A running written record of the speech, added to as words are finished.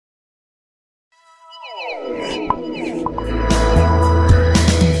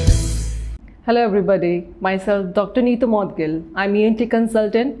Hello everybody, myself Dr. NEETU MODGIL. I'm ENT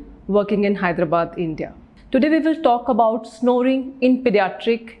consultant working in Hyderabad, India. Today we will talk about snoring in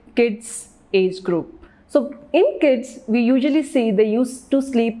pediatric kids age group. So in kids, we usually see they used to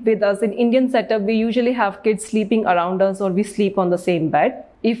sleep with us. In Indian setup, we usually have kids sleeping around us or we sleep on the same bed.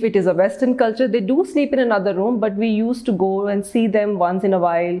 If it is a Western culture, they do sleep in another room, but we used to go and see them once in a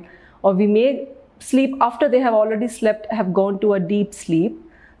while, or we may sleep after they have already slept, have gone to a deep sleep.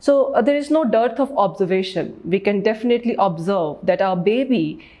 So there is no dearth of observation. We can definitely observe that our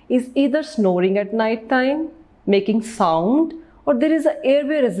baby is either snoring at night time, making sound, or there is an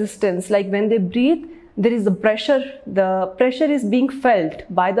airway resistance, like when they breathe, there is the pressure is being felt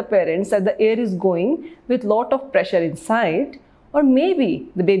by the parents that the air is going with lot of pressure inside. Or maybe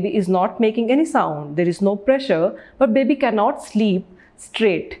the baby is not making any sound, there is no pressure, but baby cannot sleep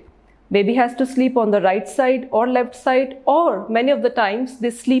straight. Baby has to sleep on the right side or left side, or many of the times they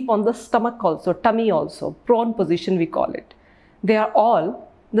sleep on the stomach also, tummy also, prone position we call it. They are all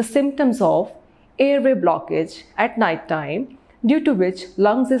the symptoms of airway blockage at night time, due to which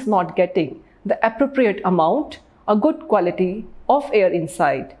lungs is not getting the appropriate amount, a good quality of air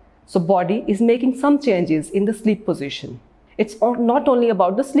inside. So body is making some changes in the sleep position. It's not only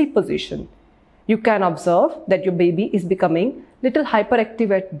about the sleep position. You can observe that your baby is becoming little hyperactive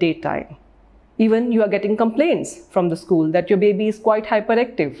at daytime. Even you are getting complaints from the school that your baby is quite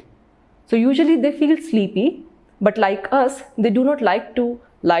hyperactive. So usually they feel sleepy, but like us, they do not like to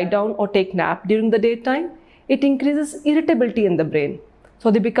lie down or take nap during the daytime. It increases irritability in the brain.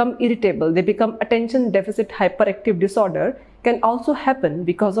 So they become irritable, they become attention deficit hyperactive disorder can also happen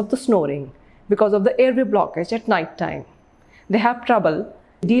because of the snoring, because of the airway blockage at night time. They have trouble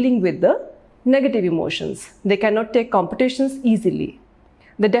dealing with the negative emotions. They cannot take competitions easily.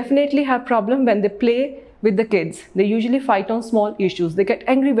 They definitely have problem when they play with the kids. They usually fight on small issues. They get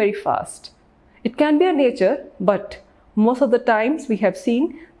angry very fast. It can be a nature, but most of the times we have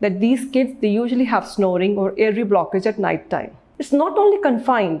seen that these kids, they usually have snoring or airway blockage at night time. It's not only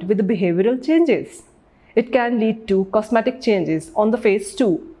confined with the behavioral changes. It can lead to cosmetic changes on the face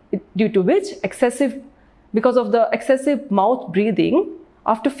too, due to which because of the excessive mouth breathing,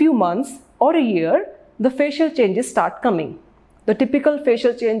 after few months or a year, the facial changes start coming. The typical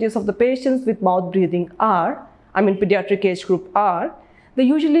facial changes of the patients with mouth breathing pediatric age group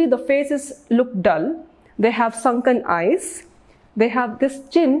usually the faces look dull, they have sunken eyes, they have this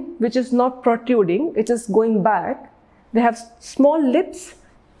chin which is not protruding, it is going back. They have small lips,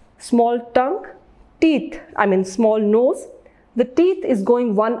 small tongue, small nose. The teeth is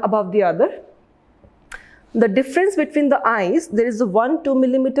going one above the other. The difference between the eyes, there is a 1-2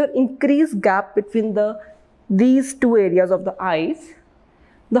 millimeter increased gap between these two areas of the eyes.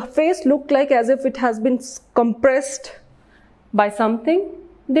 The face looked like as if it has been compressed by something.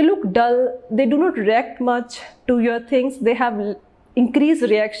 They look dull. They do not react much to your things. They have increased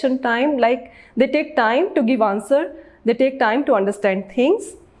reaction time, like they take time to give answer. They take time to understand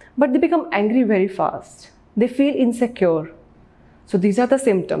things, but they become angry very fast. They feel insecure. So these are the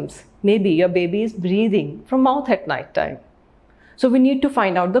symptoms. Maybe your baby is breathing from mouth at night time. So we need to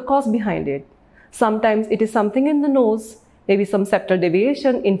find out the cause behind it. Sometimes it is something in the nose, maybe some septal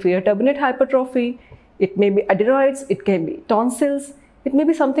deviation, inferior turbinate hypertrophy. It may be adenoids, it can be tonsils, it may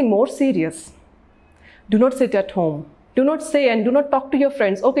be something more serious. Do not sit at home. Do not say and do not talk to your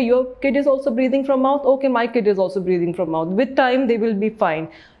friends, okay, your kid is also breathing from mouth, okay, my kid is also breathing from mouth. With time, they will be fine.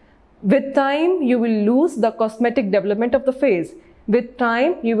 With time, you will lose the cosmetic development of the face. With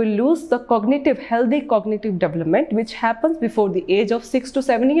time, you will lose the healthy cognitive development, which happens before the age of 6 to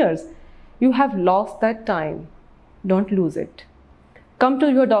 7 years. You have lost that time. Don't lose it. Come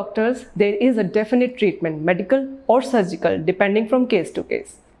to your doctors. There is a definite treatment, medical or surgical, depending from case to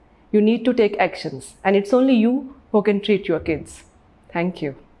case. You need to take actions, and it's only you who can treat your kids. Thank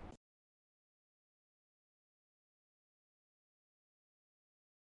you.